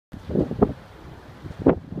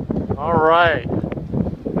All right,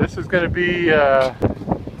 this is going to be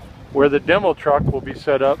where the demo truck will be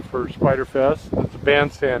set up for Spyderfest. It's a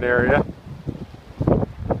bandstand area.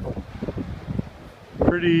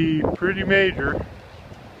 Pretty major.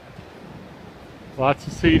 Lots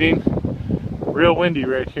of seating. Real windy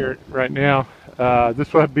right here right now.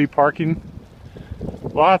 This will be parking.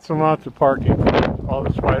 Lots and lots of parking. All the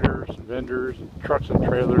Spyders and vendors and trucks and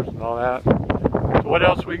trailers and all that. So what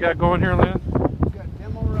else we got going here, Lynn? We've got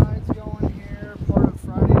demo rides going here. Part of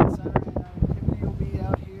Friday and Saturday night activity will be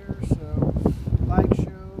out here. So bike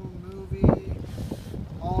show, movie,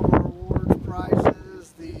 all of our awards,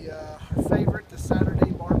 prizes. Our favorite, the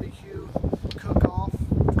Saturday barbecue cook-off.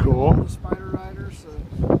 Cool. All the Spyder riders.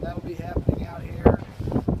 So that'll be happening out here.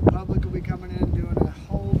 The public will be coming in doing a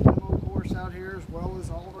whole demo course out here, as well as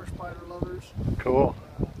all of our Spyder lovers. Cool.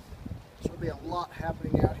 So there'll be a lot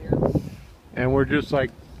happening out here. And we're just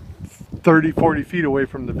like 30-40 feet away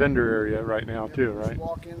from the vendor area right now too, right? Just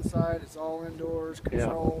walk inside, it's all indoors,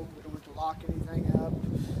 controlled. We don't have to lock anything up.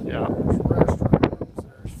 Yeah. There's restrooms,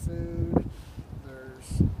 there's food,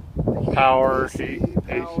 there's Power, AC, heat,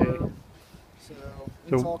 power. AC. So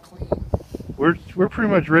it's So all clean. we're pretty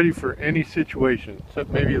much ready for any situation, except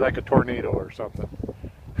maybe like a tornado or something.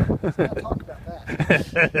 Let's not talk about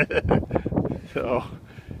that. So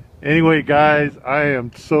anyway, guys, I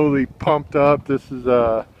am solely pumped up. This is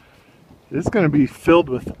going to be filled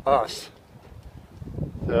with us.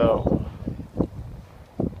 So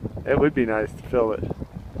it would be nice to fill it.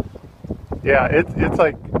 Yeah,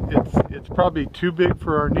 it's probably too big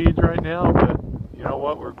for our needs right now, but you know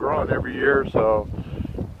what? We're growing every year, so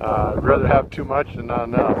I'd rather have too much than not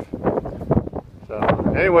enough. So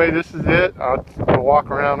anyway, this is it. I'll walk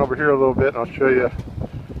around over here a little bit and I'll show you.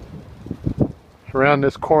 Around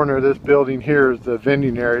this corner of this building here is the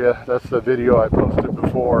vending area. That's the video I posted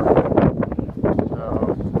before.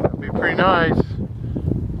 So that'll be pretty nice.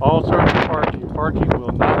 All sorts of parking. Parking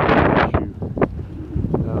will not be an issue.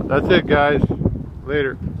 That's it, guys.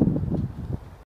 Later.